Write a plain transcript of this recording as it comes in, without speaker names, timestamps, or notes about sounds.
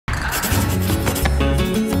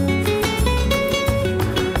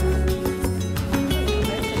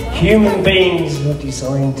Human beings are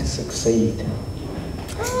designed to succeed.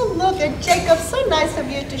 Oh, look, and Jacob, so nice of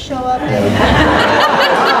you to show up.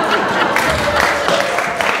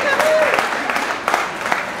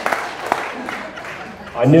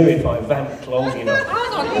 I knew if I vamped long enough.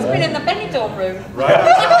 Hold on, he's been in the Benidorm room. Right on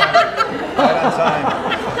time. Right on time.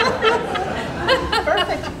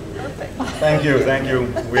 Perfect, perfect. Thank you, thank you.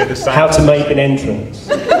 We're the How to make an entrance.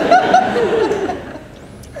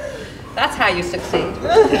 That's how you succeed.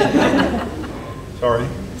 Sorry.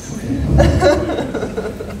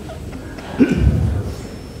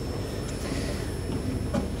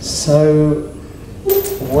 So,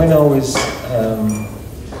 when I was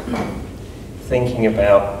thinking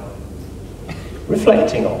about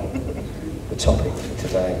reflecting on the topic for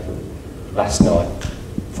today, last night,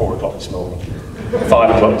 4 o'clock this morning, 5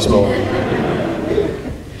 o'clock this morning,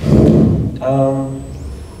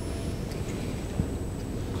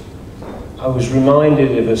 I was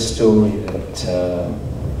reminded of a story that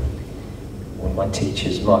one of my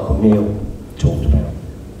teachers, Michael Neal, talked about.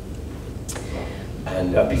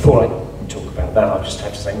 And before I talk about that, I just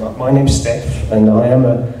have to say, my name's Steph, and I am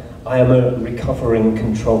a recovering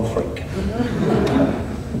control freak.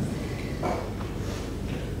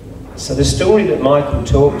 So the story that Michael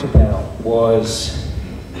talked about was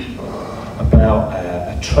about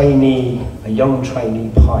a young trainee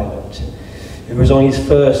pilot who was on his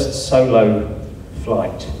first solo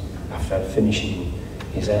flight after finishing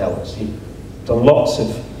his hours. He'd done lots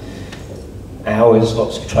of hours,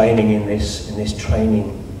 lots of training in this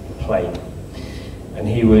training plane, and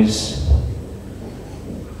he was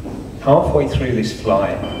halfway through this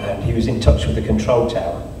flight and he was in touch with the control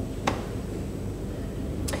tower,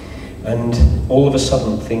 and all of a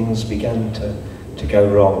sudden things began to go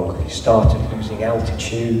wrong. He started losing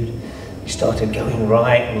altitude, he started going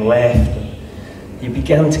right and left, and he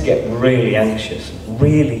began to get really anxious,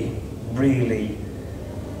 really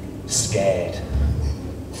scared.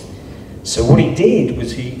 So what he did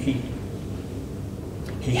was he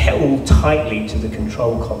held tightly to the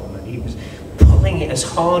control column, and he was pulling it as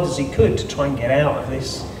hard as he could to try and get out of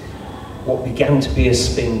this, what began to be a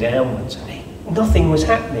spin downwards. And nothing was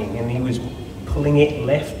happening, and he was pulling it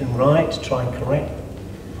left and right to try and correct it.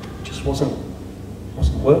 It just wasn't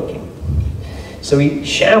working. So he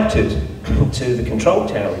shouted to the control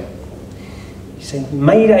tower. He said,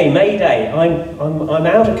 "Mayday, mayday! I'm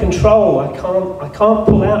out of control. I can't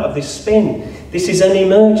pull out of this spin. This is an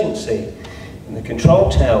emergency." And the control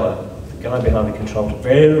tower, the guy behind the control tower,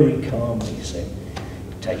 very calmly said,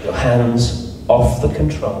 "Take your hands off the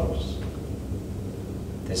controls.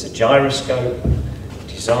 There's a gyroscope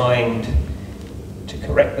designed to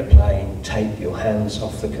correct the plane. Take your hands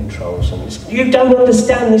off the controls." And "You don't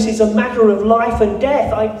understand. This is a matter of life and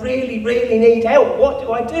death. I really need help. What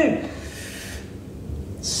do I do?"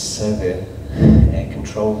 So the air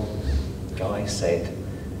control guy said,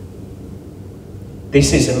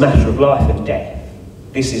 "This is a matter of life and death.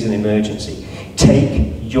 This is an emergency.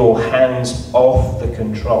 Take your hands off the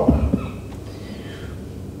control."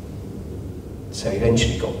 So he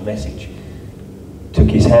eventually got the message, took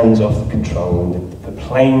his hands off the control, and the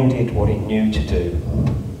plane did what it knew to do.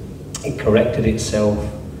 It corrected itself,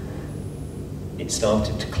 it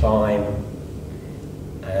started to climb,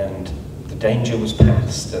 and the danger was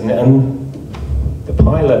past, and the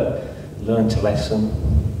pilot learned a lesson.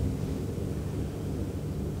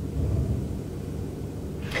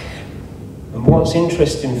 And what's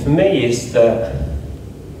interesting for me is that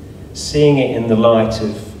seeing it in the light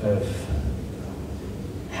of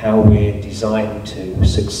how we're designed to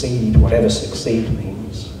succeed, whatever succeed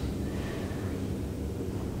means,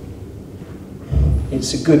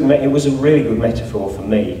 it was a really good metaphor for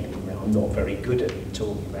me. I'm not very good at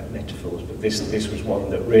talking about metaphors, but this was one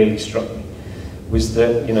that really struck me, was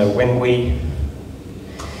that, you know, when we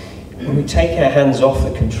take our hands off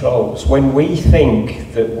the controls, when we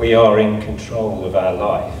think that we are in control of our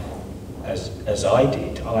life, as I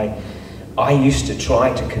did, I used to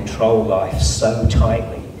try to control life so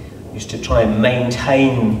tightly. I used to try and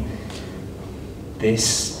maintain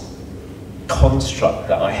this construct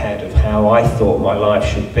that I had of how I thought my life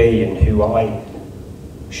should be and who I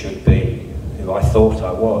should be, who I thought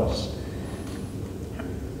I was.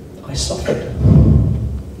 I suffered.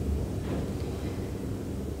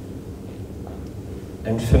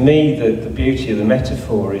 And for me, the beauty of the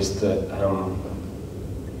metaphor is that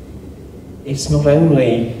it's not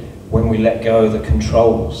only when we let go of the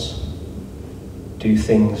controls do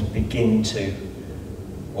things begin to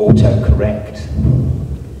auto-correct.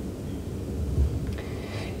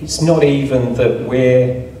 It's not even that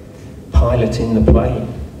we're piloting the plane.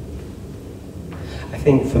 I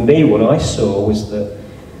think for me what I saw was that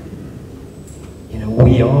And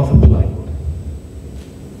we are the plane.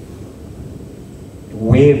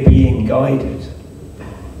 We're being guided.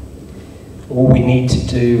 All we need to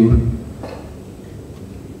do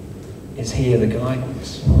is hear the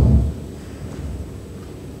guidance.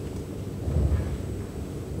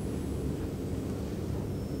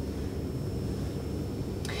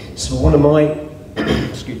 So one of my,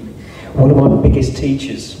 excuse me, one of my biggest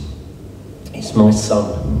teachers is my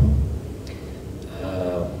son.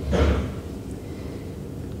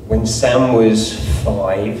 When Sam was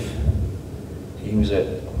 5, he was at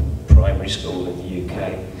primary school in the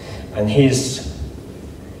UK, and he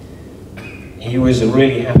was a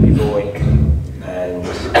really happy boy, and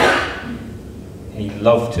he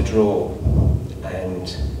loved to draw,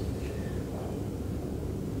 and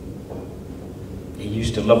he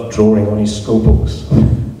used to love drawing on his school books,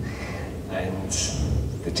 and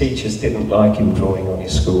the teachers didn't like him drawing on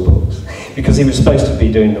his school books because he was supposed to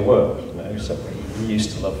be doing the work, you know, so he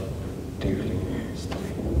used to love doodling and stuff.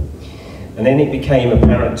 And then it became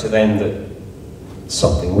apparent to them that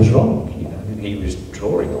something was wrong, you know, he was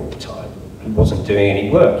drawing all the time. He wasn't doing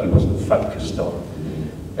any work, he wasn't focused on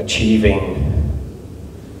achieving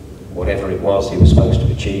whatever it was he was supposed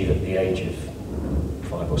to achieve at the age of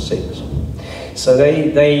 5 or 6. So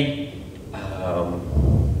they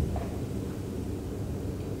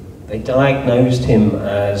diagnosed him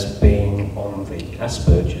as being on the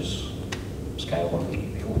Asperger's scale, on the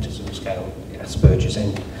autism scale, the Asperger's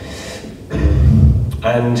end.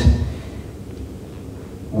 And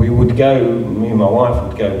we would go, me and my wife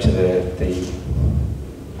would go to the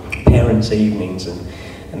parents' evenings,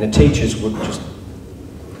 and the teachers would just,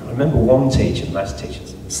 I remember one teacher, the maths teacher,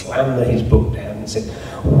 slammed his book down and said,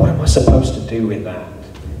 "What am I supposed to do with that?"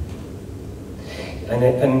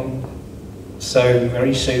 And so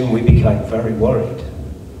very soon we became very worried.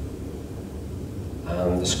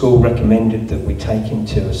 The school recommended that we take him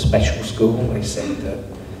to a special school. They said that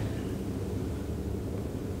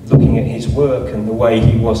looking at his work and the way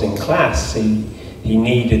he was in class, he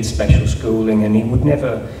needed special schooling, and he would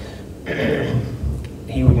never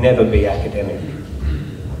be academic.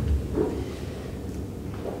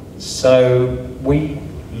 So we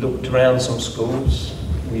looked around some schools.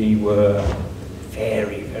 We were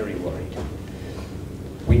very, very worried.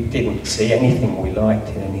 We didn't see anything we liked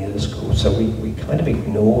in any of the schools, so we kind of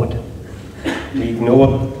ignored. We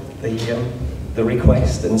ignored the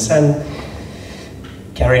request, and Sam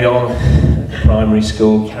carried on at primary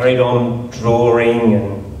school, carried on drawing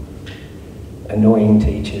and annoying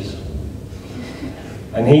teachers.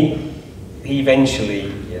 And he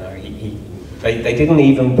eventually, you know, they didn't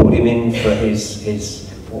even put him in for his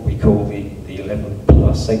what we call the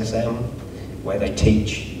 11+ exam, where they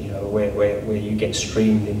teach, you know, where you get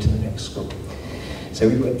streamed into the next school. So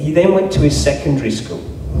he then went to his secondary school,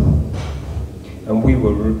 and we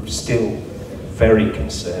were still very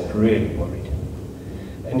concerned, really worried.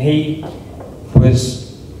 And he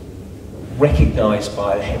was recognised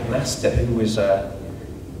by the headmaster, who was a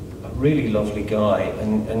really lovely guy,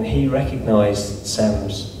 and he recognised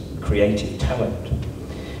Sam's creative talent.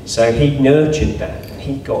 So he nurtured that, and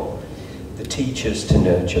he got the teachers to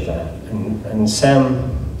nurture that, and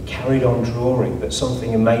Sam carried on drawing, but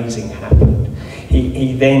something amazing happened.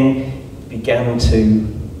 He then began to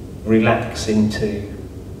relax into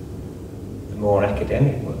the more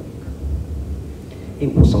academic work.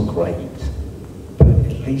 It wasn't great, but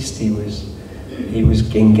at least he was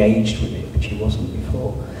engaged with it, which he wasn't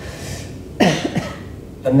before.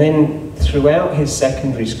 And then throughout his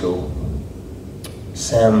secondary school,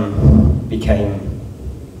 Sam became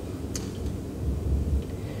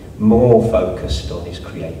more focused on his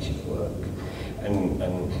creative work, and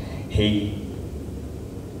he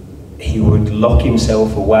would lock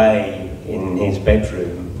himself away in his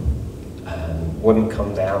bedroom, wouldn't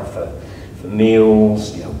come down for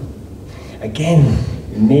meals, you know. Again,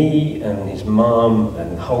 me and his mum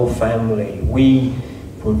and the whole family, we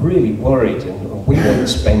were really worried, and we would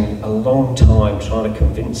spend a long time trying to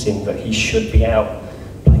convince him that he should be out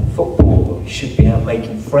playing football, or he should be out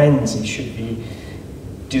making friends, he should be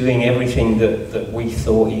doing everything that we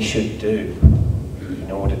thought he should do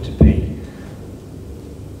in order to be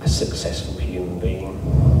a successful human being.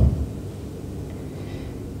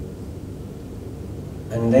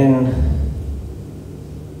 And then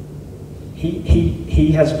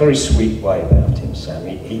he has a very sweet way about him, Sam.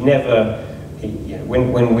 You know,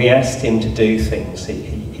 when we asked him to do things,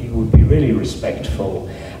 he would be really respectful,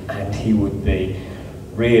 and he would be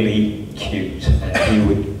really cute, and he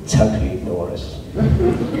would totally ignore us.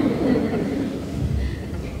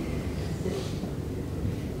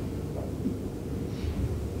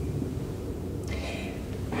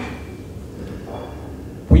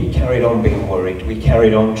 carried on being worried. We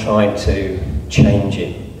carried on trying to change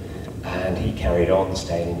him, and he carried on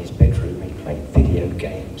staying in his bedroom. He played video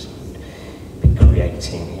games, he'd be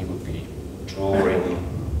creating, he would be drawing,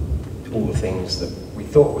 all the things that we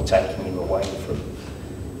thought were taking him away from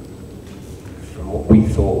what we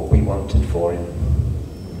thought we wanted for him.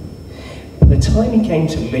 By the time he came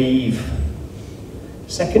to leave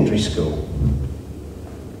secondary school,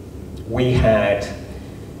 we had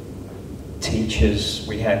teachers,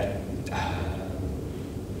 we had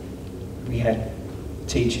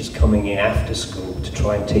teachers coming in after school to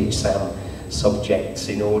try and teach Sam subjects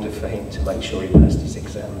in order for him to make sure he passed his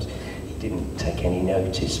exams. He didn't take any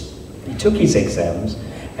notice. He took his exams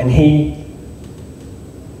and he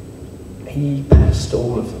passed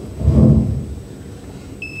all of them,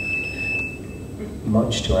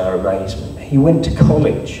 much to our amazement. He went to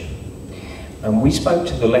college, and we spoke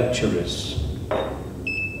to the lecturers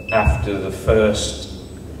after the first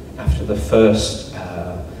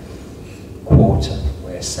quarter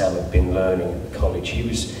where Sam had been learning at the college.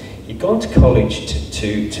 He'd gone to college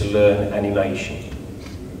to learn animation.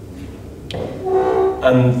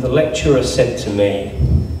 And the lecturer said to me,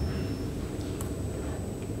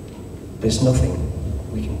 "There's nothing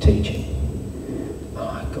we can teach him."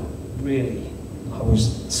 Oh, I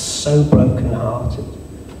was so broken-hearted.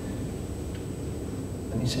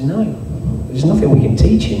 And he said, "No, there's nothing we can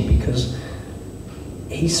teach him because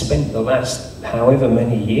he spent the last however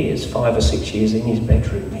many years, 5 or 6 years in his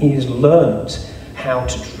bedroom. He has learnt how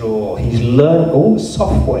to draw. He's learnt all the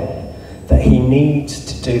software that he needs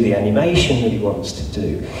to do the animation that he wants to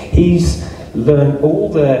do. He's learned all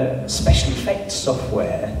the special effects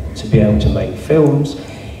software to be able to make films.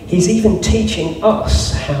 He's even teaching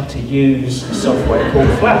us how to use a software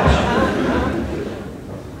called Flash."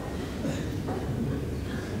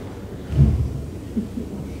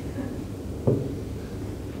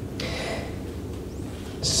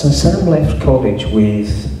 So Sam left college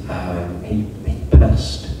with, he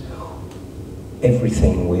passed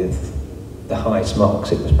everything with the highest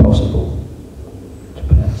marks it was possible to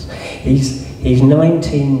pass. He's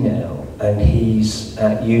 19 now and he's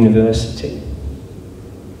at university.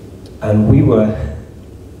 And we were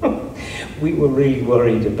really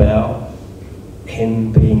worried about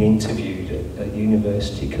him being interviewed at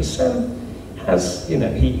university because Sam has,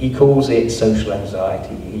 he calls it social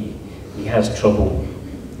anxiety. He has trouble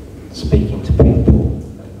speaking to people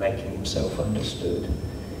and making himself understood.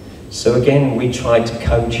 So again, we tried to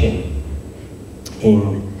coach him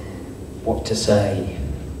in what to say,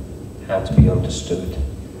 how to be understood.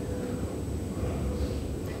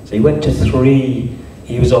 So he went to he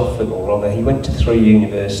went to 3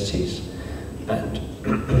 universities, and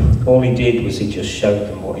all he did was he just showed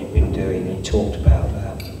them what he'd been doing. He talked about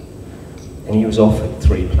that, and he was offered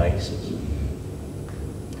 3 places.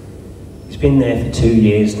 He's been there for 2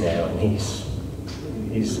 years now, and his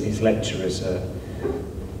lecturers are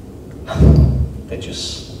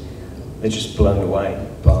they're just blown away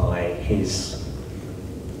by his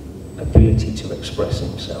ability to express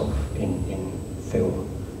himself in film,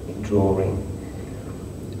 in drawing.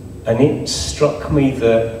 And it struck me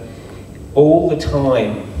that all the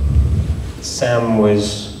time Sam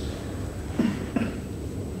was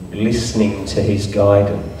listening to his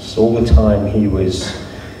guidance, all the time he was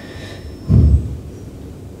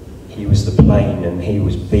the plane and he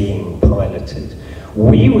was being piloted.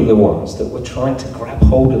 We were the ones that were trying to grab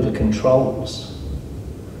hold of the controls.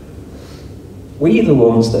 We are the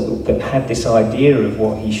ones that had this idea of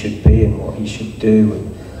what he should be and what he should do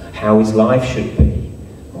and how his life should be.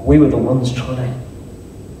 We were the ones trying to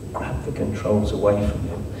grab the controls away from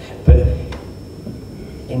him. But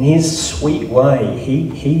in his sweet way,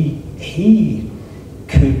 he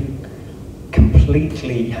could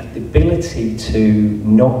completely have the ability to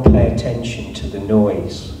not pay attention to the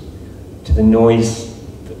noise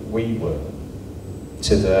that we were,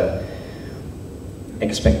 to the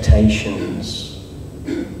expectations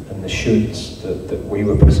and the shoulds that we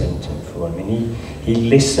were presenting for him. And he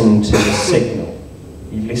listened to the signal.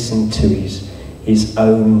 He listened to his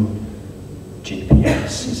own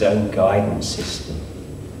GPS, his own guidance system.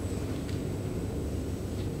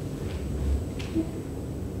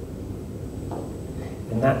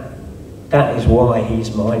 And that is why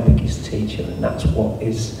he's my biggest teacher, and that's what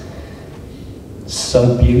is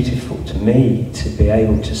so beautiful to me, to be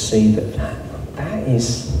able to see that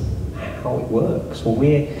is how it works. Well,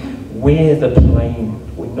 we're the plane,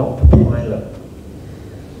 we're not the pilot.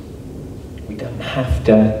 We don't have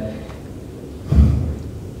to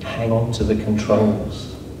hang on to the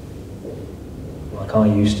controls like I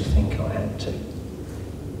used to think I had to.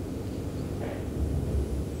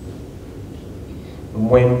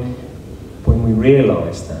 And when we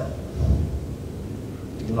realise that,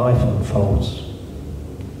 life unfolds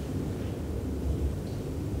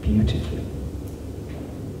beautifully.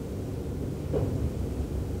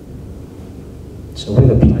 So with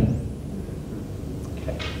a play.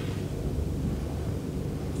 Okay.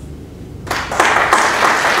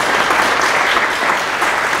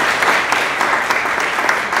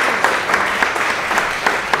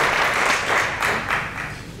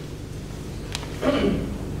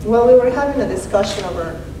 Well, we were having a discussion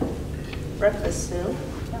over breakfast soon.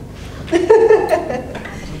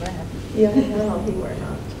 Yeah, no, we were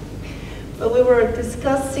not. But we were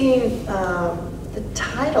discussing the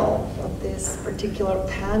title of this particular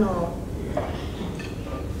panel.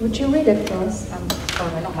 Would you read it for us?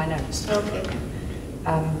 Sorry, not my notes. Okay.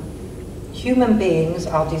 Human beings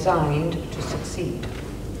are designed to succeed.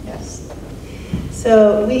 Yes.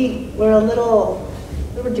 So we were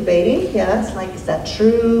debating, yes, like, is that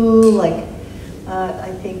true? Like,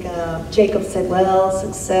 I think Jacob said, well,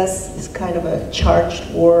 success is kind of a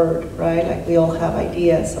charged word, right? Like, we all have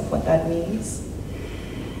ideas of what that means.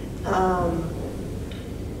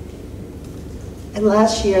 And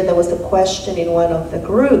last year there was a question in one of the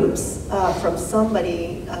groups from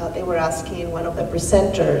somebody, they were asking one of the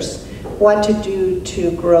presenters what to do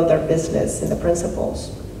to grow their business and the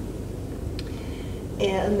principles.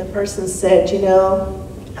 And the person said, you know,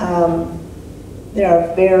 there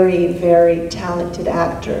are very, very talented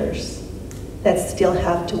actors that still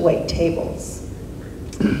have to wait tables.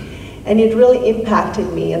 And it really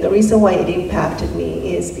impacted me, and the reason why it impacted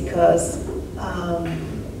me is because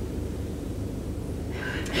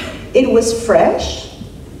it was fresh,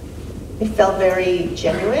 it felt very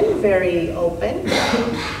genuine, very open,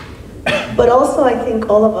 but also I think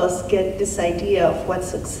all of us get this idea of what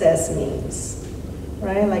success means,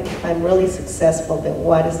 right? Like, if I'm really successful, then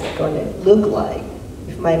what is it going to look like?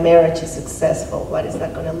 If my marriage is successful, what is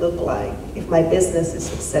that going to look like? If my business is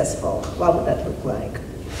successful, what would that look like?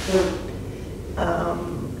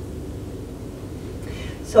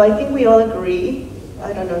 So I think we all agree.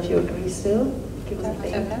 I don't know if you agree, Sue. Give us a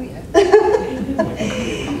I don't thing. know yet.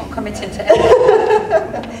 I'm not committing to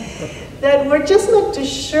anything. That we're just not too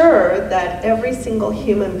sure that every single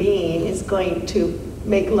human being is going to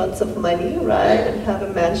make lots of money, right? And have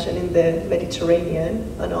a mansion in the Mediterranean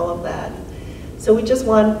and all of that. So we just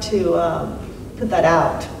want to put that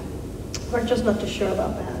out. We're just not too sure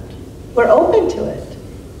about that. We're open to it.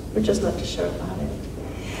 We're just not too sure about it.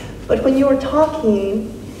 But when you were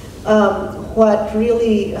talking, what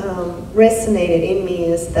really resonated in me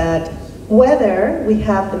is that whether we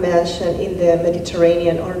have the mansion in the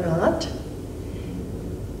Mediterranean or not,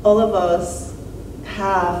 all of us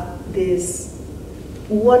have this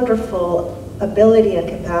wonderful ability and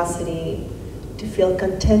capacity to feel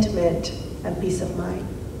contentment and peace of mind.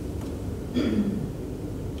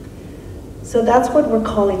 So that's what we're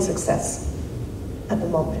calling success at the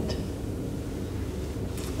moment.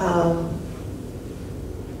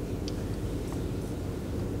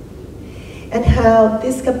 And how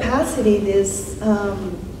this capacity, this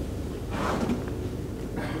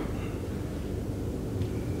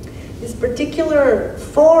particular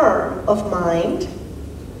form of mind,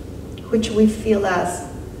 which we feel as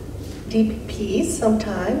deep peace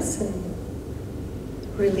sometimes and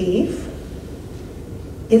relief,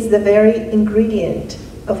 is the very ingredient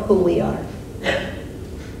of who we are.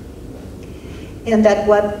 And that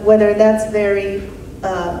whether that's very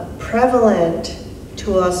prevalent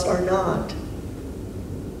to us or not,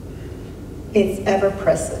 it's ever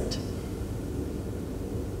present.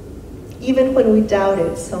 Even when we doubt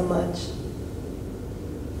it so much,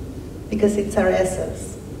 because it's our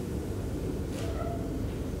essence.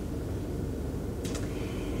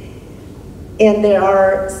 And there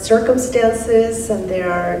are circumstances and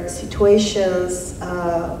there are situations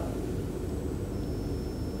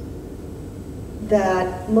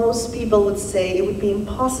that most people would say it would be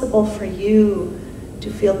impossible for you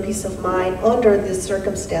to feel peace of mind under these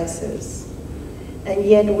circumstances. And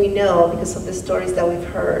yet we know, because of the stories that we've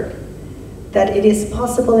heard, that it is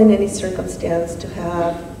possible in any circumstance to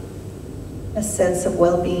have a sense of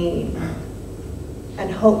well-being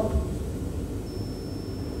and hope.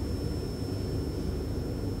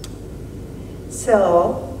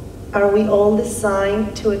 So, are we all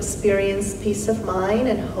designed to experience peace of mind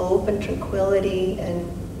and hope and tranquility and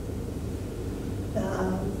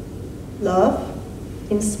love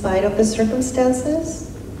in spite of the circumstances?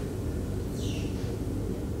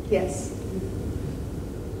 Yes.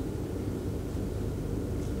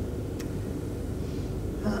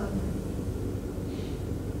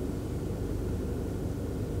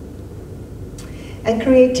 And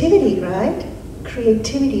creativity, right?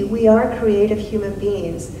 creativity. We are creative human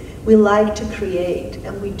beings. We like to create,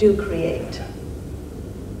 and we do create.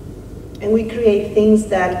 And we create things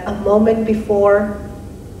that a moment before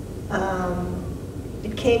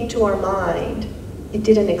it came to our mind, it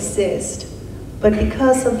didn't exist. But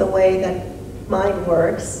because of the way that mind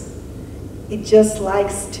works, it just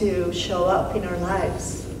likes to show up in our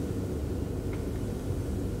lives.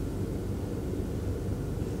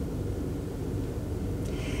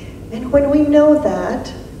 And when we know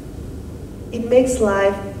that, it makes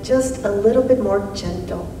life just a little bit more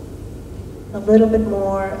gentle, a little bit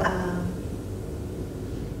more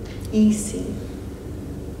easy,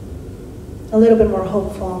 a little bit more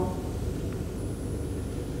hopeful.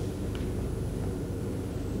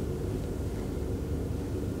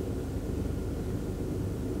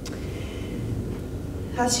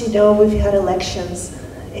 As you know, we've had elections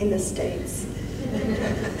in the States.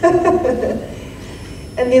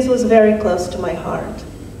 And this was very close to my heart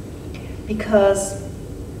because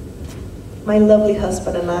my lovely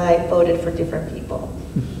husband and I voted for different people.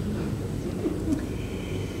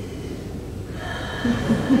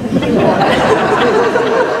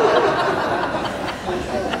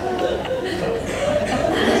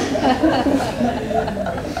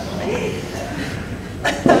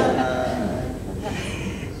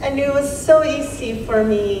 And it was so easy for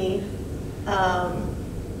me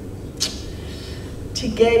to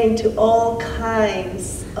get into all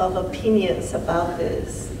kinds of opinions about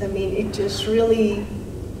this. I mean, it just really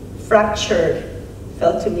fractured,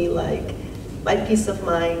 felt to me like my peace of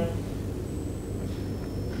mind.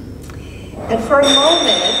 And for a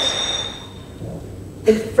moment,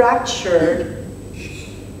 it fractured,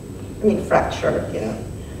 you know.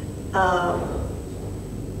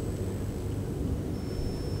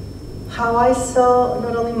 How I saw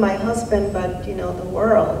not only my husband, but you know, the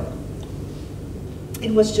world.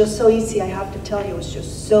 It was just so easy, I have to tell you, it was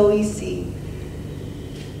just so easy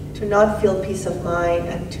to not feel peace of mind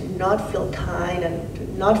and to not feel kind and to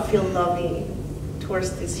not feel loving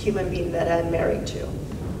towards this human being that I'm married to.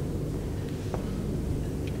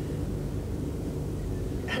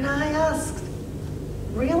 And I asked,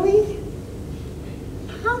 really?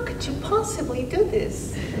 How could you possibly do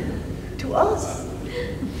this to us,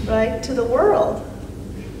 right? To the world?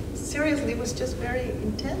 Seriously, it was just very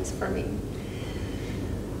intense for me.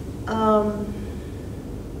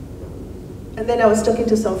 And then I was talking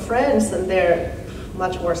to some friends, and they're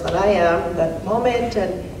much worse than I am in that moment,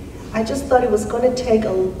 and I just thought it was going to take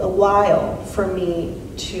a while for me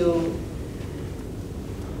to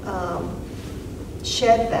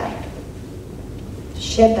shed that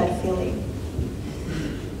feeling.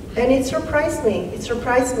 And it surprised me,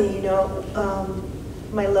 you know.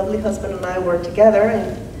 My lovely husband and I were together,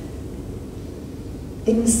 and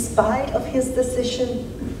in spite of his decision,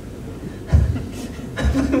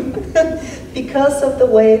 because of the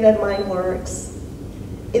way that mine works,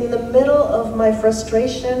 in the middle of my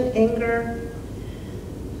frustration, anger,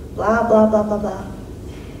 blah, blah, blah, blah, blah,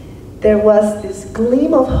 there was this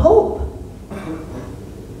gleam of hope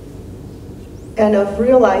and of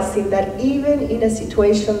realizing that even in a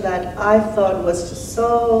situation that I thought was just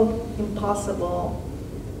so impossible,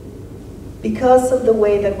 because of the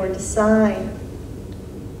way that we're designed,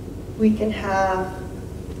 we can have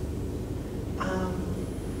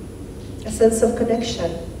a sense of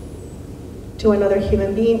connection to another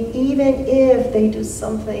human being, even if they do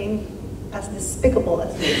something as despicable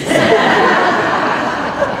as this.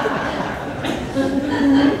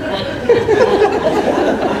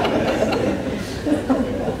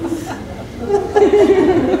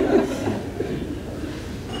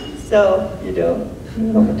 So, you know,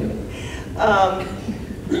 what we're doing.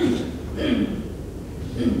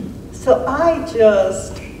 So I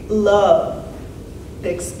just love the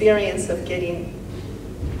experience of getting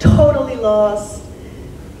totally lost,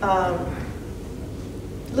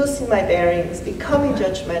 losing my bearings, becoming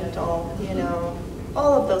judgmental, you know,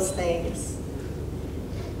 all of those things.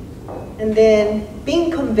 And then being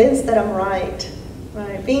convinced that I'm right?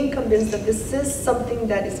 Being convinced that this is something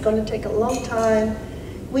that is going to take a long time,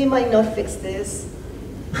 we might not fix this.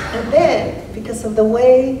 And then, because of the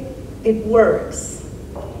way it works,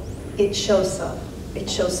 it shows up. It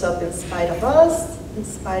shows up in spite of us, in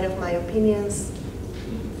spite of my opinions,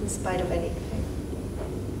 in spite of anything.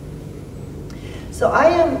 So I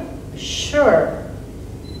am sure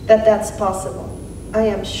that that's possible. I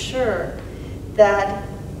am sure that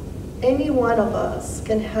any one of us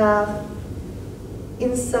can have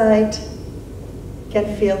insight,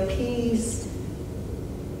 can feel peace,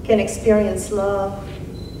 can experience love,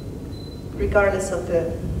 regardless of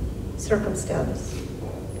the circumstance.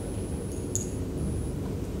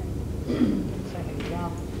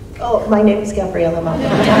 Oh, my name is Gabriela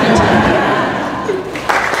Maldonado.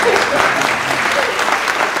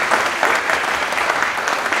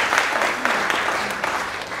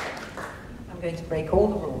 I'm going to break all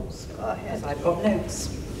the rules, Go ahead. because I've got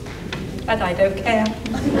notes. And I don't care.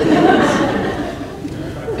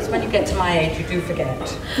 Because when you get to my age, you do forget.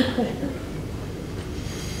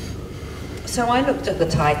 So I looked at the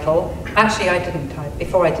title. Actually, I didn't type.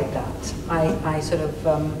 Before I did that, I sort of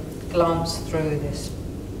glanced through this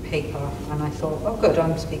paper, and I thought, oh, good,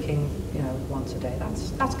 I'm speaking, you know, once a day.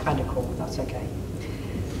 That's kind of cool. That's okay.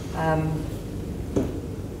 And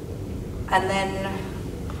then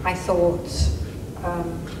I thought,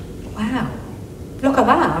 wow, look at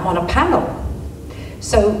that, I'm on a panel.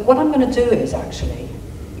 So what I'm going to do is actually,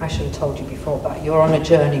 I should have told you before, but you're on a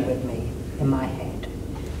journey with me in my head.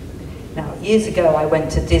 Now, years ago I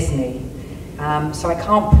went to Disney, so I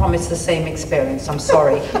can't promise the same experience, I'm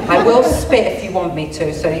sorry. I will spit if you want me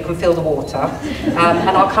to, so you can feel the water. And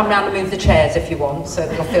I'll come round and move the chairs if you want, so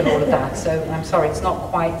that you'll feel all of that. So I'm sorry, it's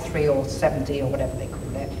not quite 3 or 70 or whatever they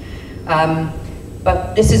call it.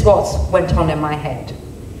 But this is what went on in my head.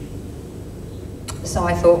 So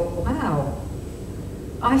I thought, wow,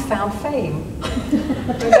 I found fame.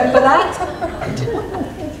 Remember that?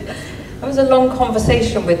 There was a long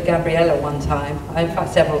conversation with Gabriela one time, in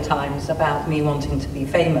fact several times, about me wanting to be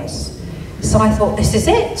famous. So I thought, this is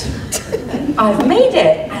it. I've made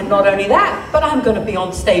it. And not only that, but I'm going to be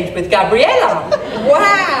on stage with Gabriela.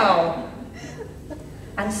 Wow.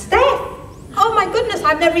 And Steph. Oh my goodness,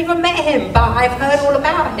 I've never even met him, but I've heard all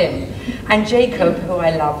about him. And Jacob, who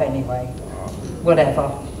I love anyway.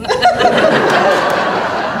 Whatever.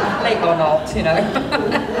 Late or not, you know.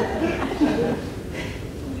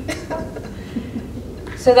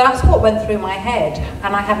 So that's what went through my head,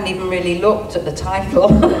 and I haven't even really looked at the title.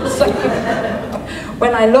 So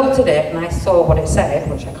when I looked at it and I saw what it said,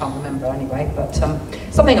 which I can't remember anyway, but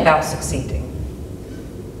something about succeeding.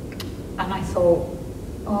 And I thought,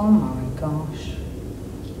 oh my gosh,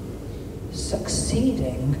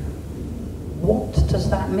 succeeding? What does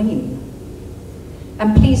that mean?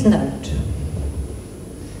 And please note,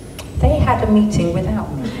 they had a meeting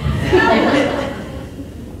without me.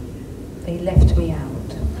 They left me out.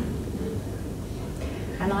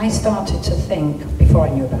 And I started to think, before I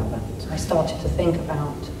knew about that, I started to think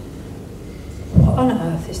about, what on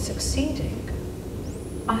earth is succeeding?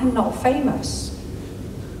 I'm not famous.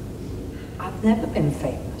 I've never been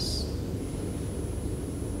famous.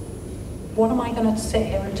 What am I going to sit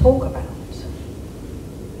here and talk about?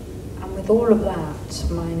 And with all of that,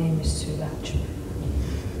 my name is Sue Latchman.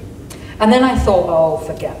 And then I thought, oh,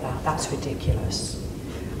 forget that, that's ridiculous.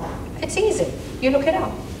 It's easy, you look it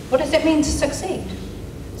up. What does it mean to succeed?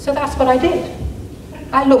 So that's what I did.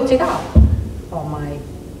 I looked it up on my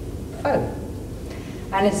phone.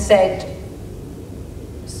 And it said,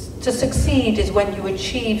 to succeed is when you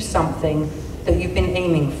achieve something that you've been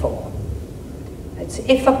aiming for. It's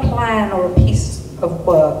if a plan or a piece of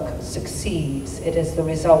work succeeds, it is the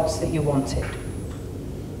results that you wanted.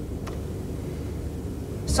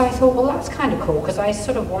 So I thought, well, that's kind of cool, because I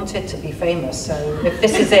sort of wanted to be famous, so if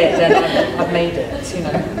this is it, then I've made it, you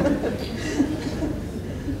know.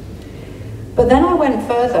 But then I went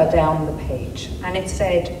further down the page, and it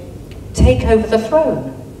said, take over the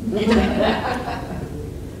throne.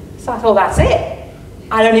 So I thought, that's it.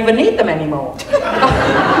 I don't even need them anymore.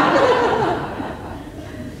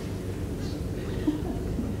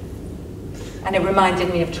 And it reminded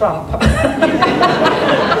me of Trump.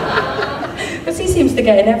 Because he seems to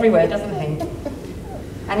get in everywhere, doesn't he?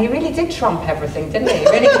 And he really did trump everything, didn't he? He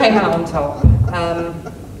really came out on top.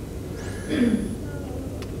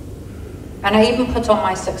 And I even put on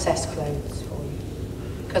my success clothes for you.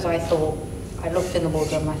 Because I thought, I looked in the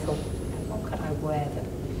wardrobe and I thought, what can I wear that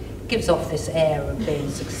gives off this air of being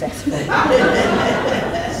successful?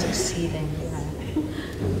 Succeeding, you know.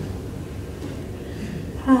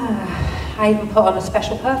 I even put on a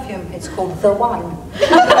special perfume. It's called The One.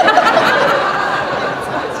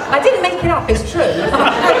 I didn't make it up, it's true. It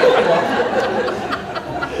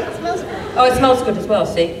smells good. Oh, it smells good as well,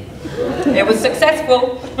 see? It was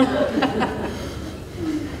successful.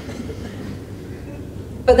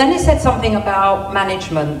 But then it said something about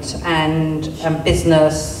management and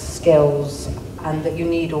business skills, and that you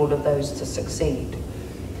need all of those to succeed.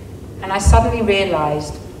 And I suddenly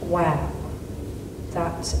realized, wow,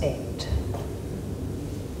 that's it.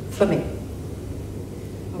 For me.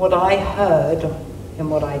 What I heard and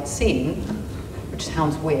what I'd seen, which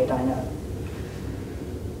sounds weird, I know,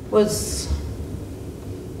 was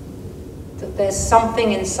that there's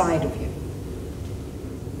something inside of you.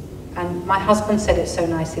 And my husband said it so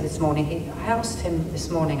nicely this morning. I asked him this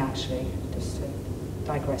morning, actually, just to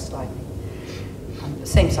digress slightly. The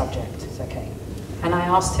same subject, it's okay. And I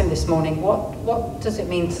asked him this morning, what does it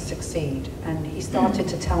mean to succeed? And he started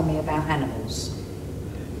to tell me about animals.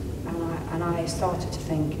 And I started to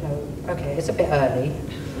think, okay, it's a bit early.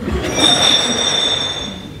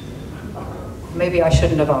 Maybe I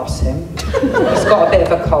shouldn't have asked him. He's got a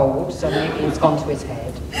bit of a cold, so maybe it's gone to his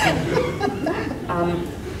head.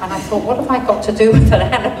 And I thought, what have I got to do with an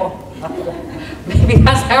animal? Maybe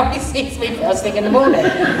that's how he sees me first thing in the morning.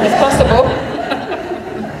 It's possible.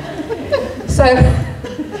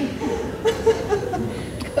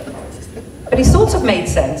 But he sort of made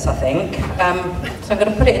sense, I think. So I'm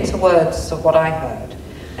going to put it into words of what I heard.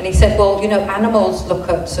 And he said, well, you know, animals look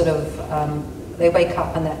at sort of, they wake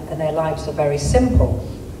up and their lives are very simple.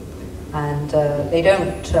 And they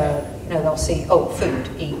don't, you know, they'll see, oh, food,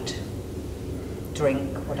 eat,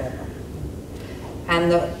 drink, whatever.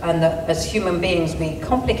 And as human beings, we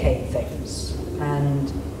complicate things.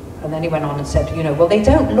 And then he went on and said, you know, well, they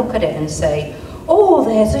don't look at it and say, oh,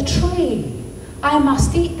 there's a tree. I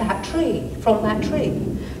must eat that tree from that tree.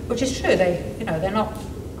 Which is true. They, you know, they're not,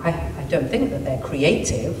 I don't think that they're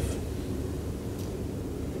creative.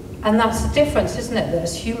 And that's the difference, isn't it? That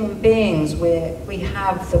as human beings, we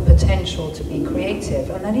have the potential to be creative.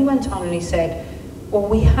 And then he went on and he said, well,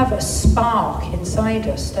 we have a spark inside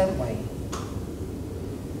us, don't we?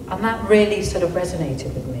 And that really sort of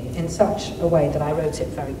resonated with me in such a way that I wrote it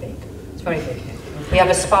very big. It's very big. We have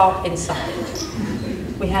a spark inside.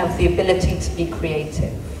 We have the ability to be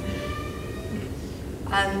creative.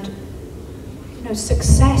 And, you know,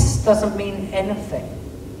 success doesn't mean anything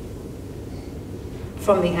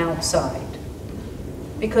from the outside.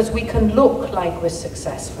 Because we can look like we're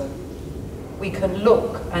successful. We can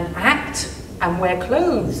look and act and wear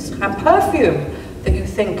clothes and perfume that you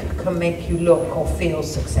think can make you look or feel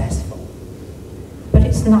successful. But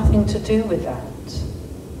it's nothing to do with that.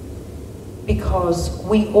 Because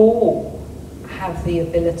we all have the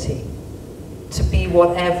ability to be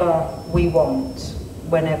whatever we want,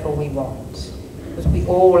 whenever we want. Because we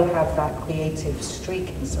all have that creative streak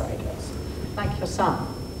inside us, like your son.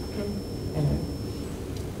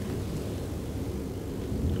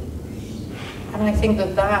 And I think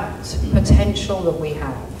that potential that we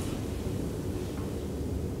have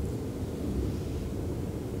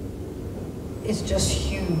is just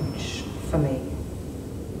huge for me.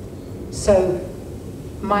 So,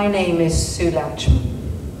 my name is Sue Latchman.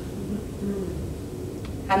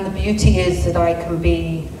 And the beauty is that I can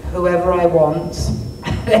be whoever I want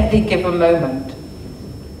at any given moment.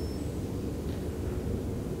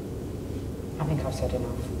 I think I've said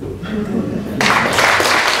enough.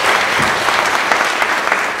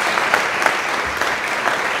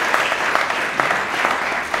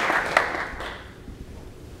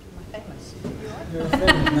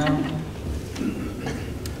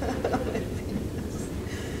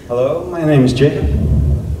 Hello, my name is Jacob,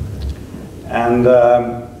 and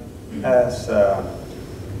as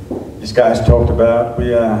these guys talked about, we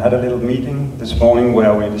had a little meeting this morning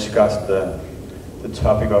where we discussed the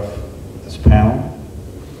topic of this panel.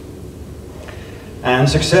 And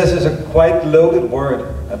success is a quite loaded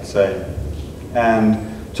word, I'd say,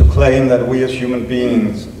 and to claim that we as human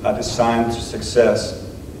beings are designed to success,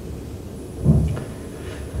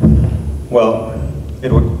 well,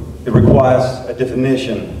 it requires a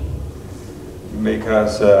definition.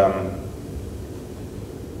 Because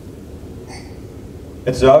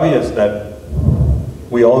it's obvious that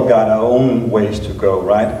we all got our own ways to go,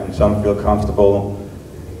 right? And some feel comfortable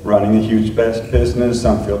running a huge business,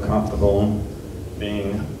 some feel comfortable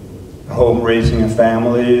being home, raising a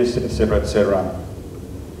family, etc., etc.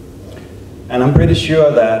 And I'm pretty sure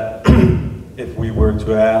that if we were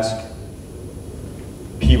to ask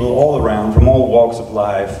people all around, from all walks of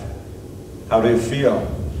life, how do you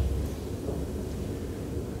feel?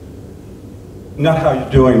 Not how you're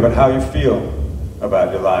doing, but how you feel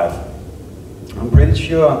about your life. I'm pretty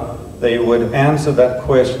sure they would answer that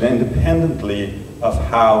question independently of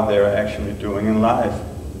how they're actually doing in life.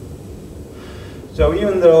 So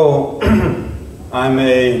even though I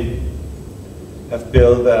may have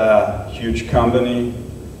built a huge company,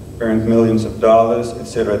 earned millions of dollars,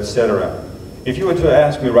 etc., etc., if you were to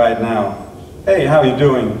ask me right now, hey, how are you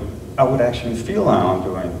doing? I would actually feel how I'm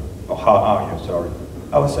doing. Or how are you, sorry.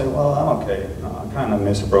 I would say, well, I'm okay. I'm kind of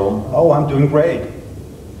miserable. Oh, I'm doing great.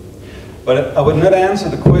 But I would not answer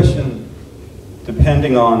the question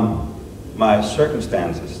depending on my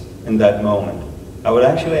circumstances in that moment. I would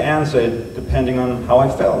actually answer it depending on how I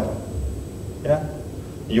felt. Yeah?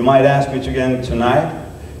 You might ask me again tonight.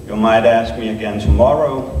 You might ask me again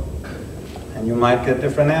tomorrow. and you might get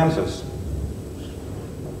different answers.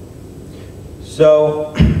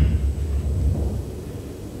 So,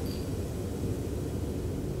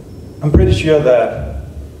 I'm pretty sure that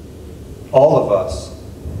all of us,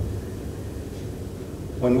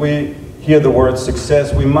 when we hear the word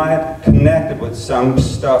success, we might connect it with some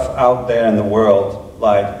stuff out there in the world,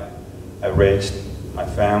 like I raised my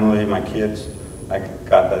family, my kids, I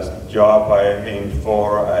got this job I aimed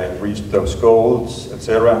for, I reached those goals,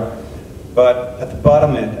 etc. But at the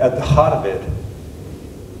bottom, at the heart of it,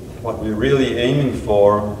 what we're really aiming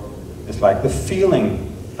for is like the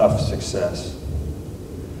feeling of success.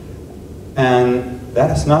 And that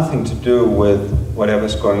has nothing to do with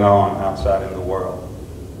whatever's going on outside in the world.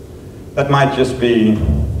 That might just be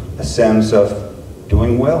a sense of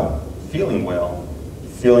doing well, feeling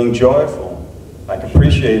joyful, like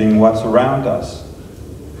appreciating what's around us.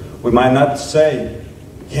 We might not say,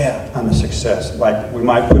 yeah, I'm a success. Like, we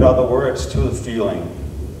might put other words to the feeling.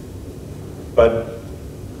 But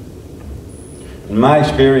in my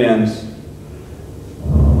experience,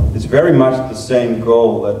 it's very much the same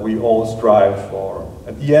goal that we all strive for.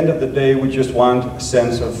 At the end of the day, we just want a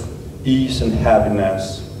sense of ease and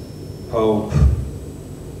happiness, hope,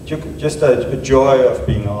 just a joy of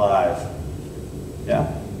being alive.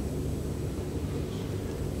 Yeah?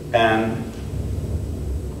 And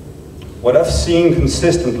what I've seen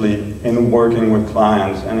consistently in working with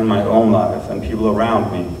clients and in my own life and people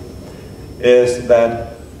around me is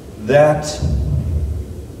that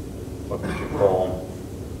what would you call,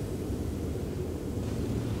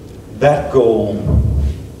 that goal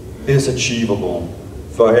is achievable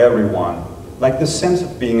for everyone. Like the sense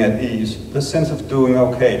of being at ease, the sense of doing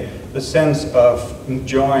okay, the sense of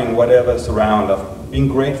enjoying whatever's around, of being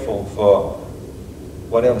grateful for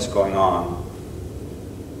whatever's going on.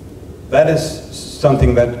 That is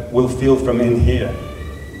something that we'll feel from in here.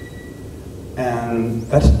 And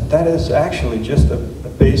that is actually just a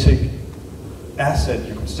basic asset,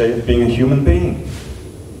 you could say, of being a human being.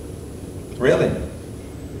 Really.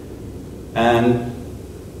 And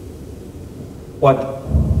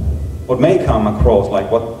what may come across,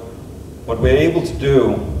 like what we're able to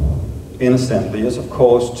do innocently is, of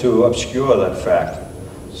course, to obscure that fact.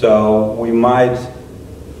 So we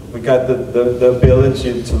got the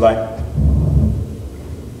ability to like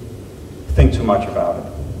think too much about it,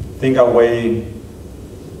 think our way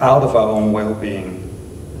out of our own well-being.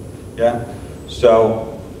 Yeah.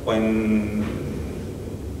 So when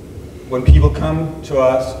people come to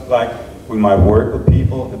us, like we might work with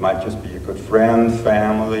people, it might just be a good friend,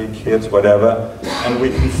 family, kids, whatever, and we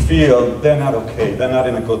can feel they're not okay, they're not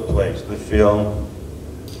in a good place. They feel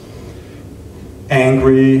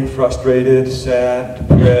angry, frustrated, sad,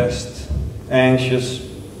 depressed, anxious.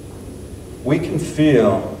 We can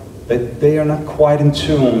feel that they are not quite in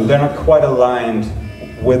tune, they're not quite aligned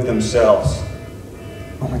with themselves.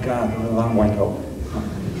 Oh my God, the alarm went off.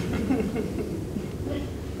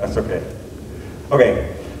 That's okay.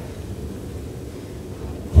 Okay.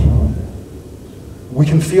 We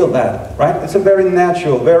can feel that, right? It's a very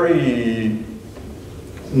natural, very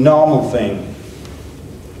normal thing.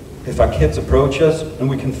 If our kids approach us and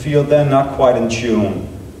we can feel they're not quite in tune,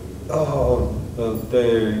 oh,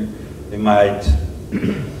 they might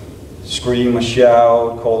scream or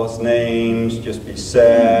shout, call us names, just be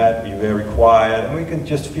sad, be very quiet, and we can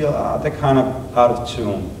just feel they're kind of out of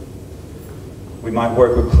tune. We might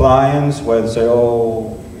work with clients where they say,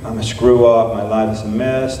 oh, I'm a screw up, my life is a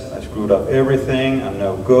mess, I screwed up everything, I'm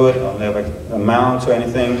no good, I'll never amount to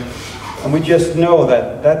anything. And we just know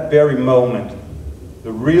that that very moment,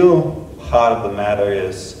 the real heart of the matter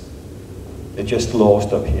is, they're just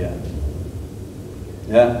lost up here.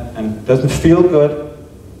 Yeah, and it doesn't feel good,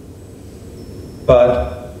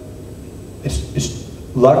 but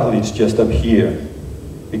luckily it's just up here.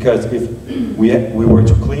 Because if we were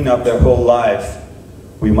to clean up their whole life,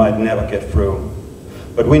 we might never get through.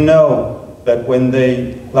 But we know that when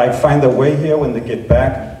they find their way here, when they get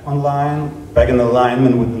back online, back in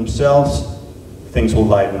alignment with themselves, things will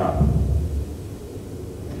lighten up.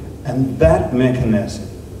 And that mechanism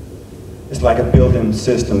is like a built-in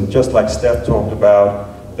system, just like Steph talked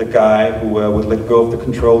about, the guy who would let go of the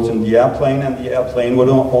controls in the airplane, and the airplane would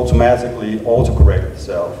automatically autocorrect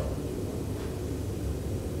itself.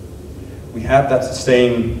 We have that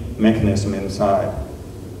same mechanism inside,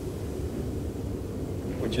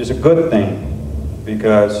 which is a good thing,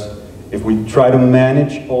 because if we try to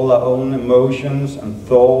manage all our own emotions and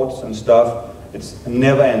thoughts and stuff, it's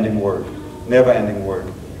never-ending work, never-ending work.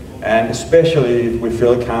 And especially if we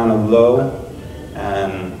feel kind of low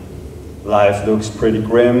and life looks pretty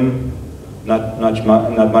grim, not much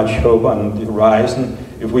hope on the horizon,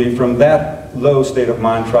 if we from that that low state of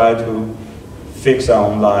mind, try to fix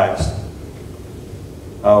our own lives,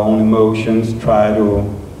 our own emotions, try to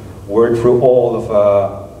work through all of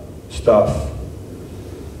our stuff.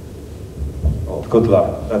 Well, good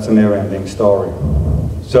luck. That's a never-ending story.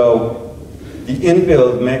 So the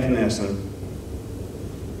inbuilt mechanism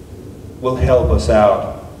will help us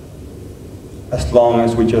out as long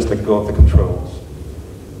as we just let go of the controls.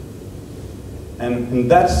 And in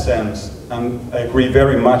that sense, I agree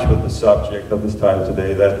very much with the subject of this title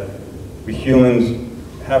today, that we humans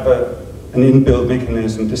have an inbuilt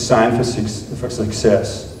mechanism designed for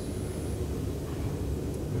success.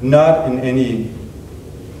 Not in any,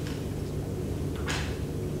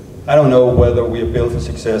 I don't know whether we are built for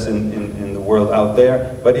success in the world out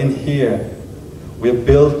there, but in here, we are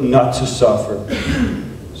built not to suffer.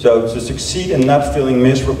 So to succeed in not feeling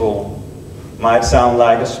miserable might sound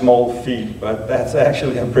like a small feat, but that's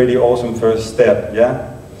actually a pretty awesome first step,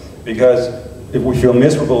 yeah? Because if we feel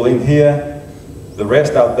miserable in here, the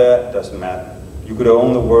rest out there doesn't matter. You could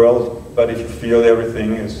own the world, but if you feel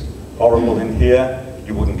everything is horrible in here,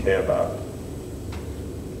 you wouldn't care about it.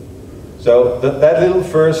 So that little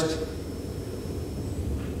first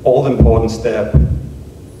all-important step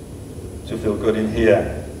to feel good in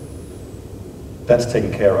here, that's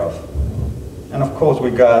taken care of. And of course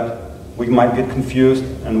we might get confused,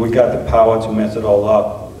 and we got the power to mess it all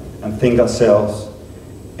up and think ourselves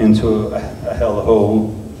into a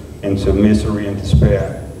hellhole, into misery and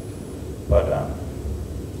despair. But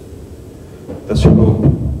there's hope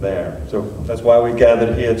there. So that's why we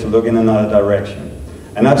gathered here, to look in another direction.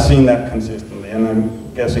 And I've seen that consistently, and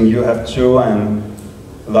I'm guessing you have too, and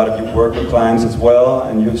a lot of you work with clients as well,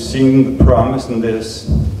 and you've seen the promise in this,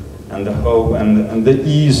 and the hope, and the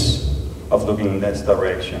ease of looking in this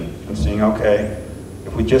direction, and seeing, okay,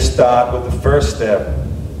 if we just start with the first step,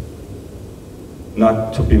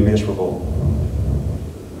 not to be miserable,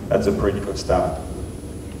 that's a pretty good start.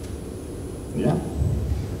 Yeah?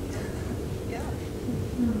 Yeah.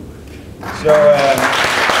 So,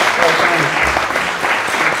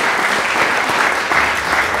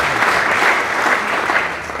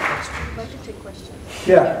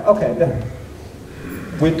 yeah, okay. Then.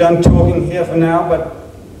 We're done talking here for now, but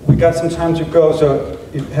we got some time to go. So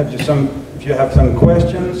if you have some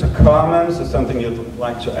questions or comments or something you'd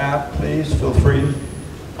like to add, please feel free.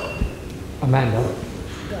 Amanda.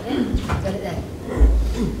 Got it there.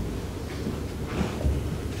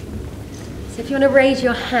 So if you want to raise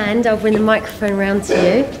your hand, I'll bring the microphone round to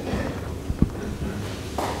you.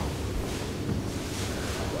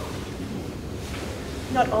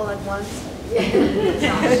 Not all at once.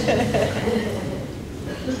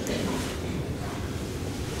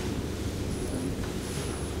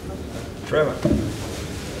 Trevor.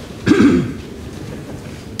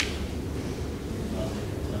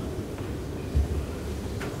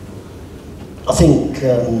 I think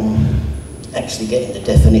actually getting the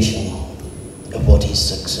definition of what is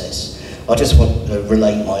success. I just want to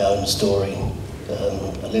relate my own story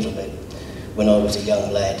a little bit. When I was a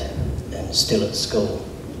young lad and still at school,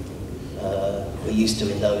 we used to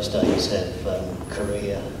in those days have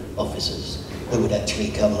career officers who would actually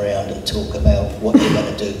come around and talk about what you're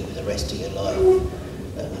going to do for the rest of your life,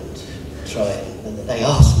 and try and they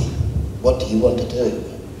asked me, what do you want to do?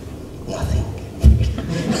 Nothing.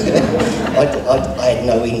 I had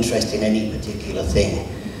no interest in any particular thing.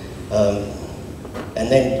 And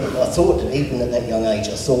then I thought, even at that young age,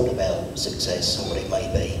 I thought about success and what it may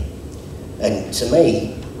be. And to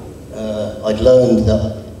me, I'd learned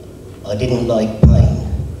that I didn't like pain,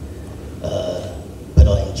 but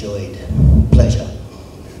I enjoyed pleasure.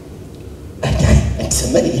 And to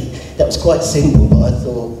me, that was quite simple, but I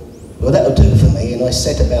thought, well, that'll do for me. And I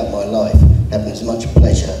set about my life having as much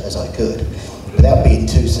pleasure as I could, without being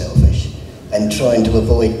too selfish, and trying to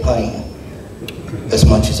avoid pain as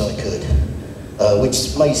much as I could.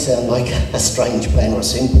 Which may sound like a strange plan or a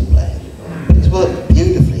simple plan, but it's worked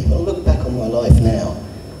beautifully. When I look back on my life now,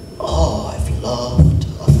 oh, I've laughed,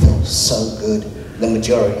 I felt so good the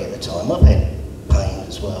majority of the time. I've had pain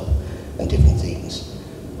as well, and different things.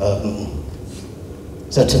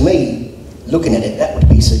 So to me, looking at it, that would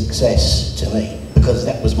be success to me, because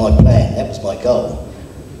that was my plan, that was my goal,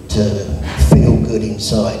 to feel good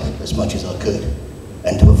inside as much as I could,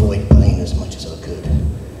 and to avoid pain as much as I could.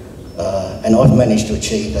 And I've managed to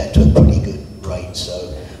achieve that to a pretty good rate,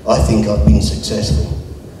 so I think I've been successful.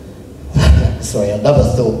 Sorry, another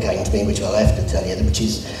thought came to me which I'll have to tell you, which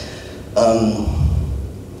is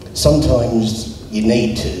sometimes you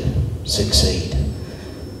need to succeed.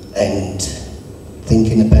 And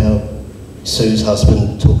thinking about Sue's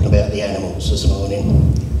husband talking about the animals this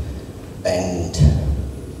morning, and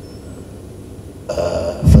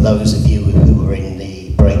for those of you who were in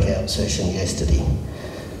the breakout session yesterday.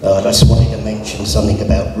 I just wanted to mention something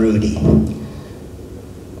about Rudy.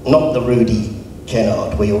 Not the Rudy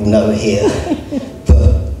Kennard we all know here,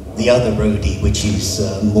 but the other Rudy, which is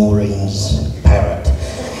Maureen's parrot.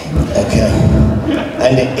 Okay.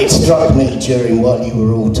 And it struck me while you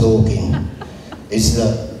were all talking, is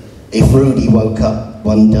that if Rudy woke up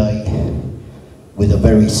one day with a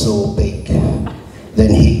very sore beak, then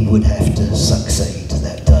he would have to succeed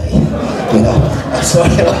that day. You know, I'm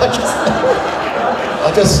sorry,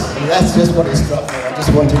 that's just what it struck me. I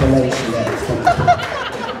just wanted to mention that.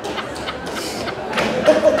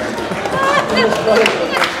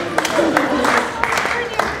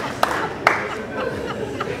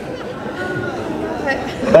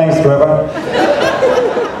 Thanks, Trevor.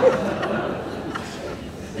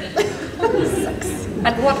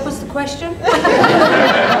 And what was the question?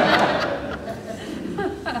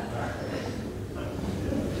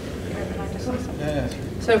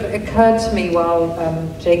 So it occurred to me while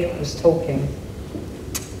Jacob was talking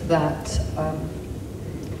that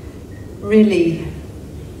really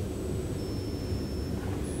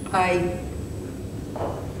I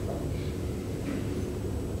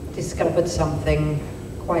discovered something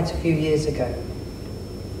quite a few years ago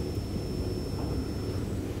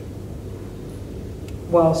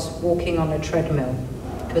whilst walking on a treadmill,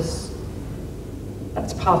 because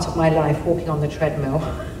that's part of my life, walking on the treadmill.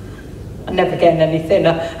 I'm never getting any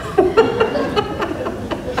thinner.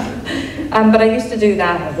 But I used to do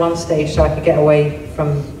that at one stage so I could get away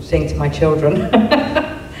from seeing to my children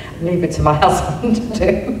and leave it to my husband to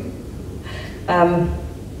do.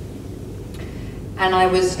 And I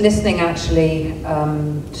was listening actually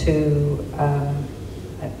to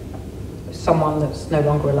someone that's no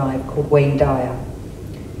longer alive called Wayne Dyer.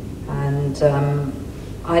 And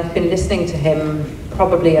I'd been listening to him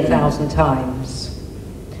probably 1,000 times.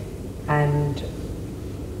 And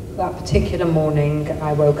that particular morning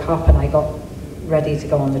I woke up and I got ready to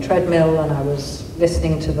go on the treadmill, and I was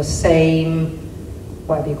listening to the same,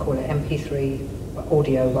 whatever you call it, MP3,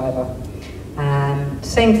 audio, whatever. And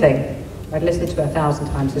same thing. I'd listened to it 1,000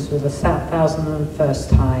 times. This was the 1,001st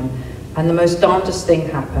time. And the most darndest thing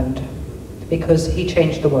happened, because he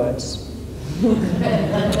changed the words.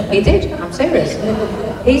 He did, I'm serious.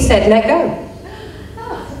 He said, let go.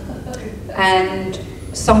 And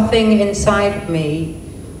something inside of me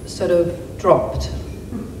sort of dropped.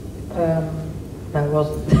 No, it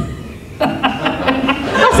wasn't.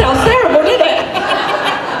 That sounds terrible, didn't it?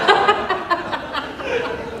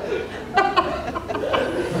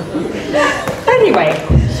 Anyway,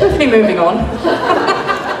 swiftly moving on.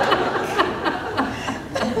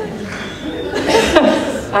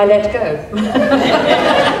 I let go.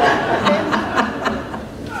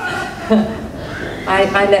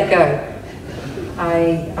 I let go.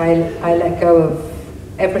 I let go of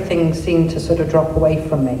everything. Seemed to sort of drop away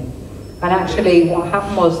from me. And actually what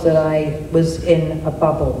happened was that I was in a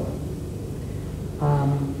bubble.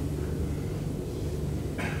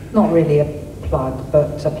 Not really a plug,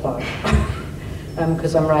 but a plug.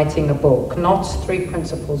 Because I'm writing a book, not 3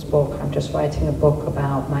 Principles book, I'm just writing a book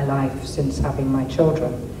about my life since having my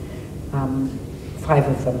children, 5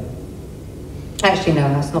 of them. Actually no,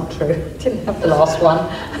 that's not true, didn't have the last one.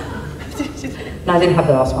 No, I didn't have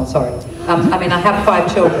the last one, sorry. I mean, I have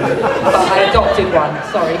 5 children, but I adopted one,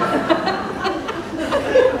 sorry.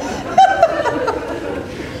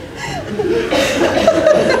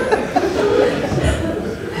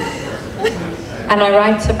 And I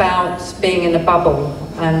write about being in a bubble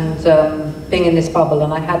and being in this bubble,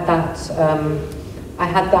 and I had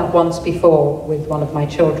that once before with one of my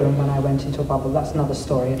children when I went into a bubble. That's another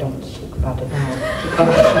story. I don't want to talk about it now.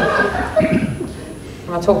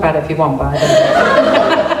 I'll talk about it if you want, but I don't.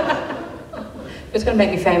 If it's going to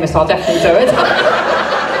make me famous, I'll definitely do it.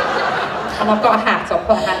 And I've got a hat. I'll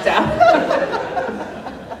put a hat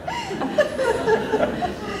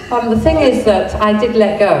down. The thing is that I did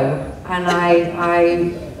let go. And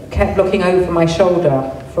I kept looking over my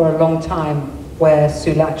shoulder for a long time where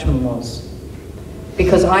Sue Latchman was.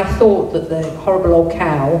 Because I thought that the horrible old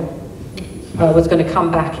cow was going to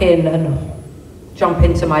come back in and jump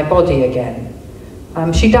into my body again.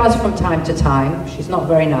 She does from time to time. She's not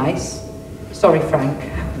very nice. Sorry, Frank.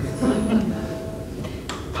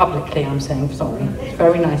 Publicly, I'm saying sorry. It's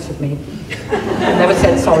very nice of me. I've never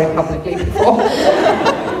said sorry publicly before.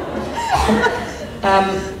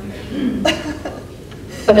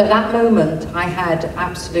 But at that moment, I had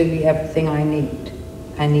absolutely everything I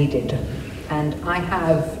needed. And I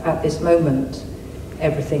have, at this moment,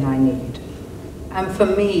 everything I need. And for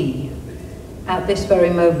me, at this very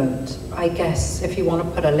moment, I guess if you want to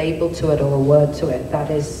put a label to it or a word to it, that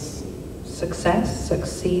is success,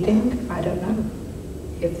 succeeding, I don't know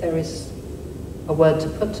if there is a word to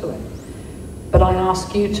put to it. But I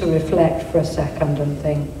ask you to reflect for a second and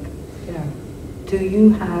think, you know, do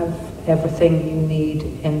you have everything you need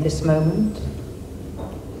in this moment?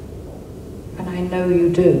 And I know you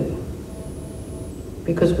do,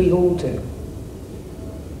 because we all do.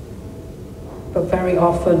 But very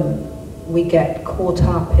often we get caught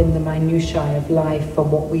up in the minutiae of life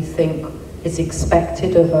and what we think is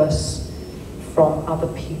expected of us from other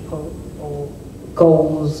people, or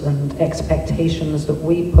goals and expectations that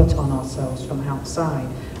we put on ourselves from outside,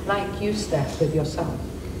 like you, Steph, with yourself.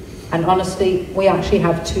 And honestly, we actually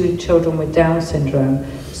have 2 children with Down syndrome,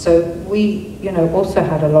 so we, you know, also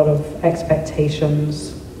had a lot of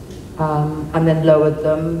expectations, and then lowered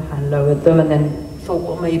them, and then thought,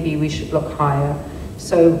 well, maybe we should look higher.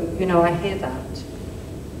 So, you know, I hear that.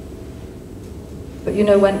 But you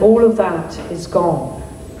know, when all of that is gone,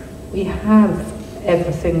 we have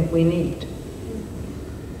everything we need.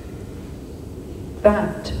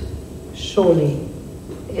 That surely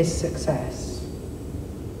is success.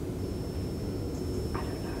 I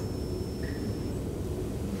don't know.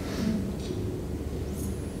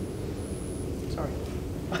 Sorry.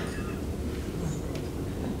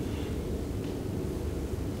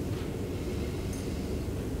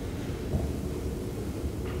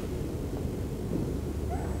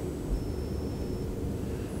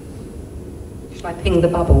 Shall I ping the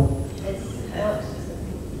bubble?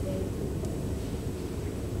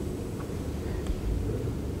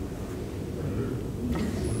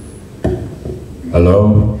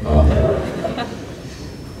 Hello.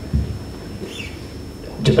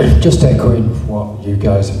 Just echoing what you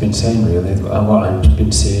guys have been saying, really, and what I've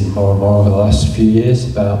been seeing more and more over the last few years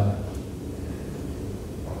about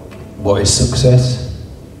what is success.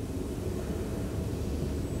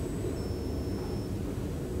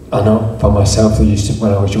 I know for myself, there used to,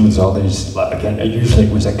 when I was young, there's all these, like, again, usually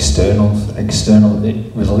it was external,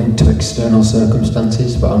 it was linked to external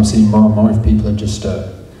circumstances, but I'm seeing more and more if people are just,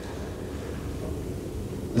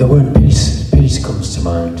 the word peace comes to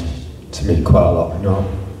mind to me quite a lot, you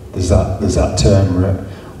know. There's that term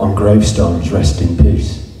on gravestones, rest in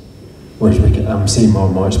peace. Whereas I'm seeing more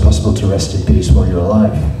and more it's possible to rest in peace while you're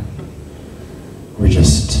alive. We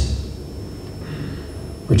just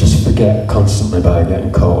forget constantly by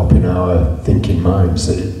getting caught up in our thinking minds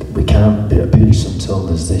that we can't be at peace until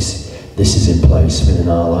there's this is in place within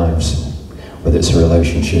our lives. Whether it's a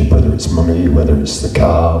relationship, whether it's money, whether it's the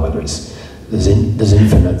car, whether it's there's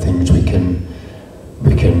infinite things we can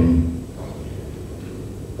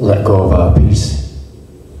let go of our peace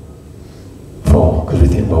for, because we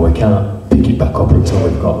think, well, we can't pick it back up until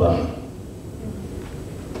we've got that.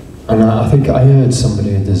 And I think I heard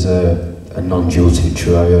somebody, there's a non-dual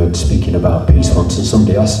teacher I heard speaking about peace once, and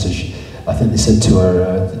somebody asked her, I think they said to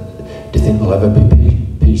her, do you think there'll ever be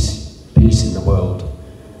peace in the world?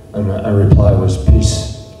 And her reply was,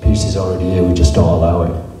 peace is already here, we just don't allow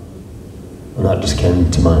it. And that just came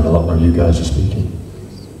to mind a lot when you guys were speaking.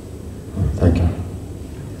 Thank you.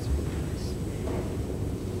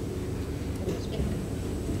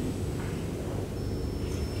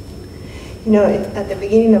 You know, at the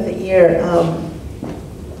beginning of the year,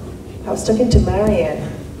 I was talking to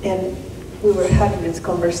Marianne, and we were having this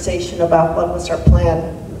conversation about what was our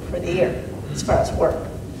plan for the year as far as work.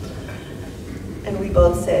 And we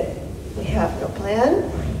both said, we have no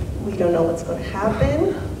plan, we don't know what's going to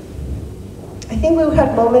happen. I think we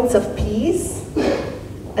had moments of peace,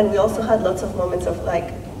 and we also had lots of moments of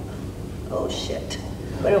like, oh shit,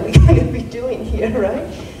 what are we going to be doing here, right?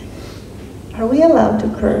 Are we allowed to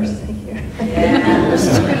curse here? Yeah,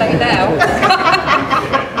 it's too late now.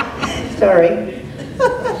 Sorry.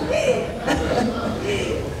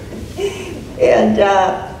 And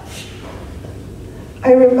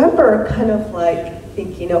I remember kind of like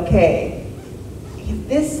thinking, okay, if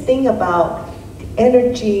this thing about the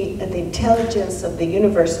energy and the intelligence of the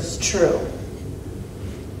universe is true,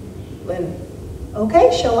 then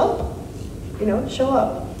okay, show up, you know, show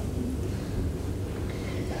up.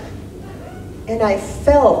 And I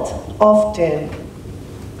felt often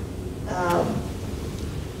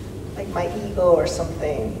like my ego or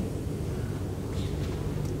something,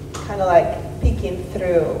 kind of like peeking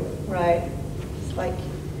through, right? It's like,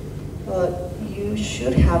 well, you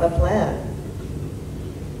should have a plan.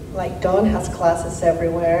 Like Dawn has classes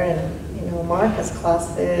everywhere, and you know, Mark has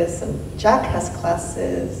classes, and Jack has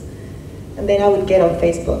classes. And then I would get on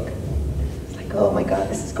Facebook. It's like, oh my God,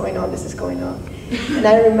 this is going on, this is going on. And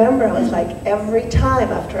I remember I was like, every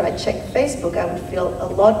time after I checked Facebook, I would feel a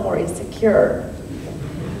lot more insecure.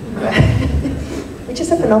 Which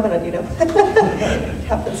is a phenomenon, you know. It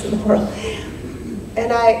happens in the world.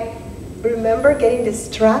 And I remember getting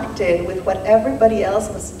distracted with what everybody else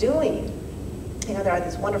was doing. You know, there are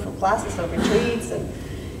these wonderful classes and retreats and,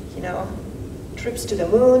 you know, trips to the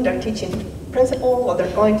moon. They're teaching principle while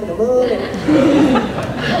they're going to the moon. And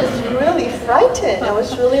I was really frightened. I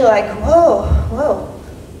was really like, whoa, whoa.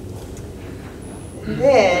 And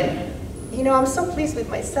then, you know, I'm so pleased with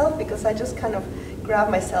myself because I just kind of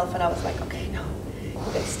grabbed myself and I was like, okay, no, you're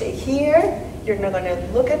going to stay here. You're not going to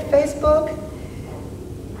look at Facebook.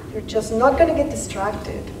 You're just not going to get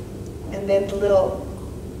distracted. And then the little,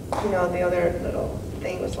 you know, the other little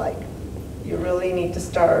thing was like, you really need to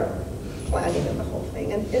start planning and the whole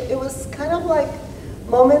thing. And it was kind of like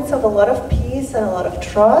moments of a lot of peace and a lot of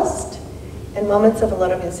trust and moments of a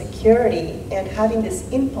lot of insecurity and having this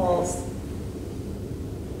impulse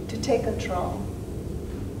to take control,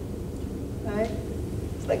 right?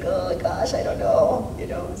 It's like, oh my gosh, I don't know, you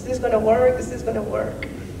know, is this going to work? Is this going to work?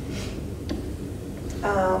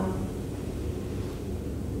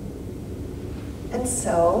 And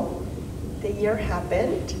so the year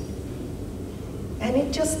happened, and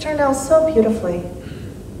it just turned out so beautifully.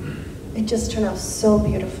 It just turned out so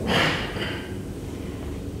beautifully.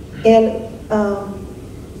 And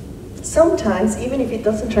sometimes, even if it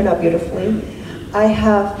doesn't turn out beautifully, I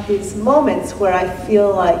have these moments where I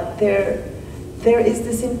feel like there is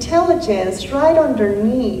this intelligence right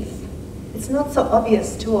underneath. It's not so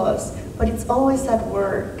obvious to us, but it's always at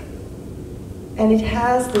work. And it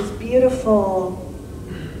has this beautiful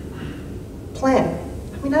plan.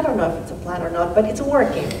 I mean, I don't know if it's a plan or not, but it's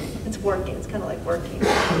working. It's working. It's kind of like working.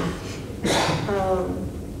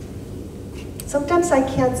 Sometimes I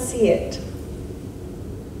can't see it.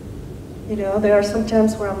 You know, there are some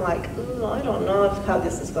times where I'm like, oh, I don't know how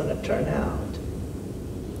this is going to turn out.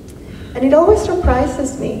 And it always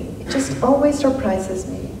surprises me. It just always surprises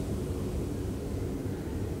me.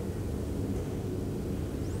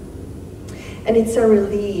 And it's a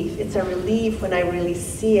relief. It's a relief when I really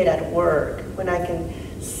see it at work, when I can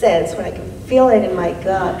sense, when I can feel it in my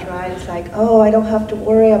gut, right? It's like, oh, I don't have to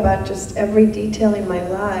worry about just every detail in my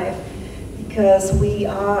life because we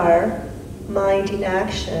are mind in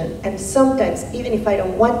action. And sometimes, even if I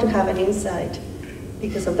don't want to have an insight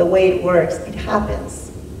because of the way it works, it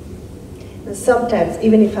happens. And sometimes,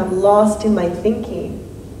 even if I'm lost in my thinking,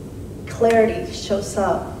 clarity shows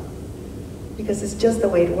up because it's just the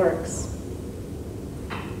way it works.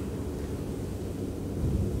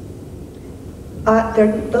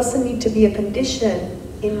 There doesn't need to be a condition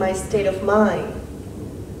in my state of mind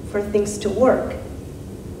for things to work.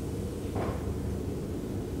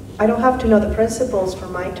 I don't have to know the principles for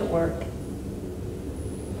mind to work.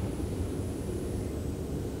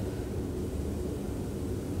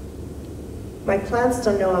 My plants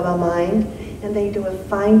don't know about mind, and they do a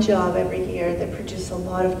fine job every year. They produce a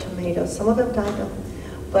lot of tomatoes. Some of them die though.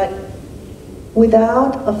 But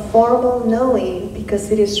without a formal knowing, because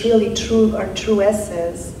it is really true, our true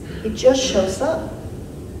essence, it just shows up.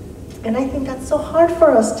 And I think that's so hard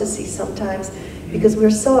for us to see sometimes because we're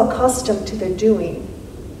so accustomed to the doing,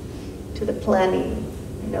 to the planning.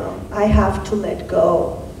 You know, I have to let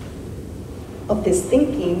go of this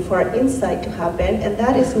thinking for an insight to happen, and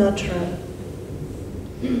that is not true.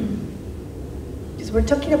 Because we're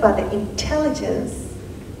talking about the intelligence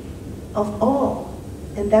of all,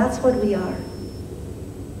 and that's what we are.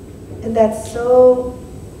 And that's so,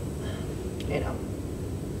 you know,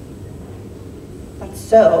 that's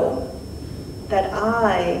so that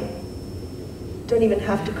I don't even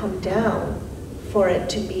have to come down for it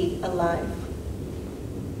to be alive.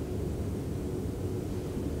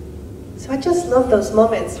 So I just love those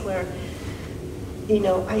moments where, you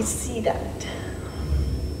know, I see that.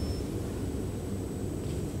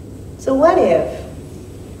 So what if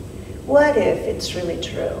it's really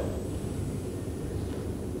true?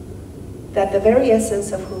 That the very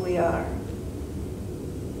essence of who we are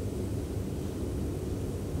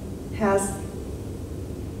has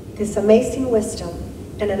this amazing wisdom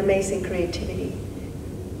and an amazing creativity,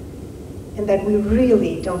 and that we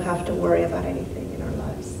really don't have to worry about anything in our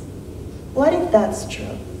lives. What if that's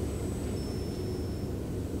true?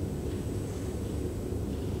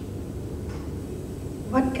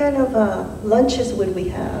 What kind of lunches would we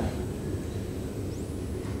have?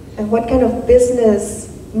 And what kind of business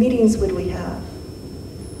meetings would we have?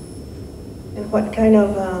 And what kind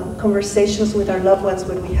of conversations with our loved ones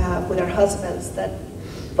would we have, with our husbands that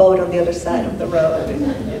vote on the other side of the road? And,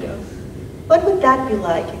 you know, what would that be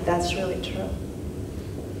like if that's really true?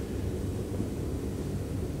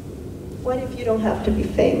 what if you don't have to be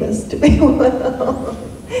famous to be well?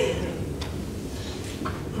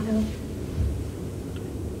 You know?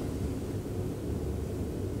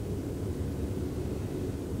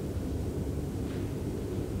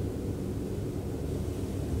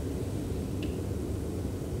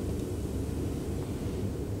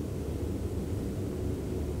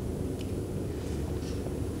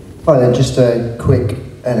 Hi there, just a quick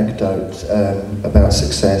anecdote about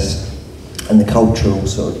success and the cultural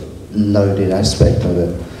sort of loaded aspect of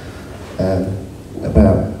it.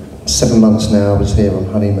 About 7 months now I was here on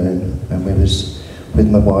honeymoon, and we was with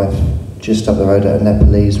my wife just up the road at a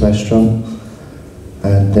Nepalese restaurant,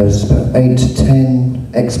 and there was about 8 to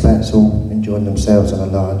 10 expats all enjoying themselves on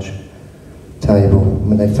a large table.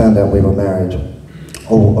 When they found out we were married,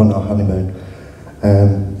 all on our honeymoon,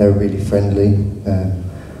 they were really friendly.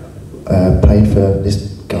 Paid for this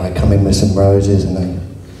guy come in with some roses, and they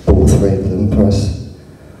bought 3 of them for us.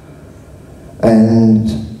 And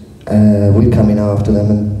we'd come in after them,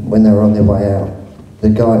 and when they were on their way out, the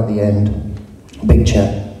guy at the end, big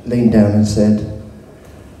chap, leaned down and said,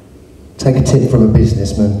 "Take a tip from a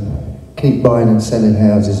businessman, keep buying and selling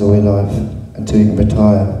houses all your life until you can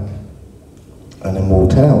retire," and then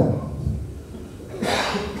walked out.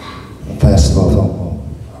 And first of all I thought,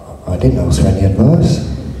 well, I didn't ask for any advice.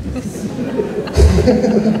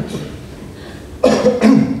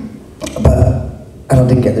 And I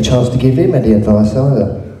didn't get the chance to give him any advice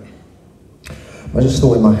either. I just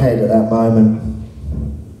thought in my head at that moment,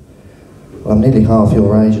 well, I'm nearly half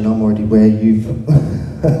your age and I'm already where you've,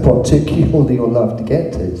 what took you all your life to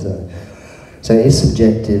get to. So it is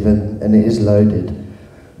subjective and it is loaded,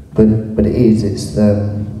 but it's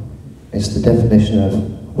the definition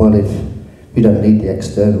of, well, if you don't need the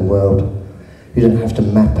external world, you don't have to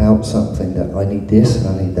map out something that I need this and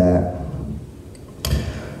I need that,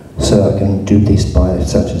 so I can do this by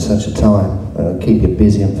such and such a time, keep you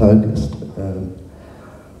busy and focused.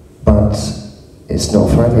 But it's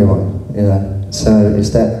not for everyone, you know. So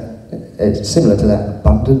it's similar to that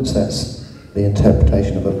abundance. That's the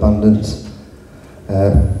interpretation of abundance.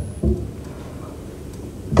 That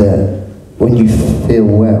when you feel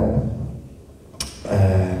well,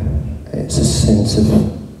 it's a sense of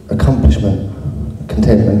accomplishment,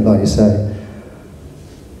 contentment, like you say,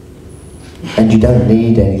 and you don't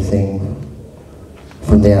need anything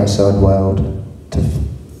from the outside world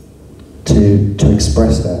to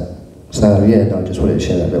express that. So yeah, no, I just wanted to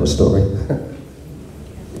share that little story.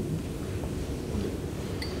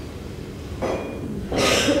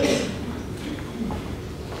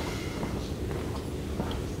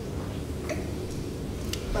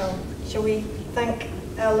 Well, shall we thank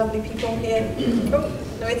our lovely people here? Oh,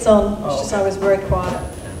 no, it's on. It's just I was very quiet.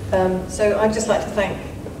 So I'd just like to thank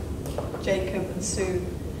Jacob and Sue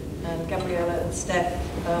and Gabriella and Steph.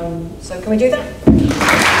 So can we do that?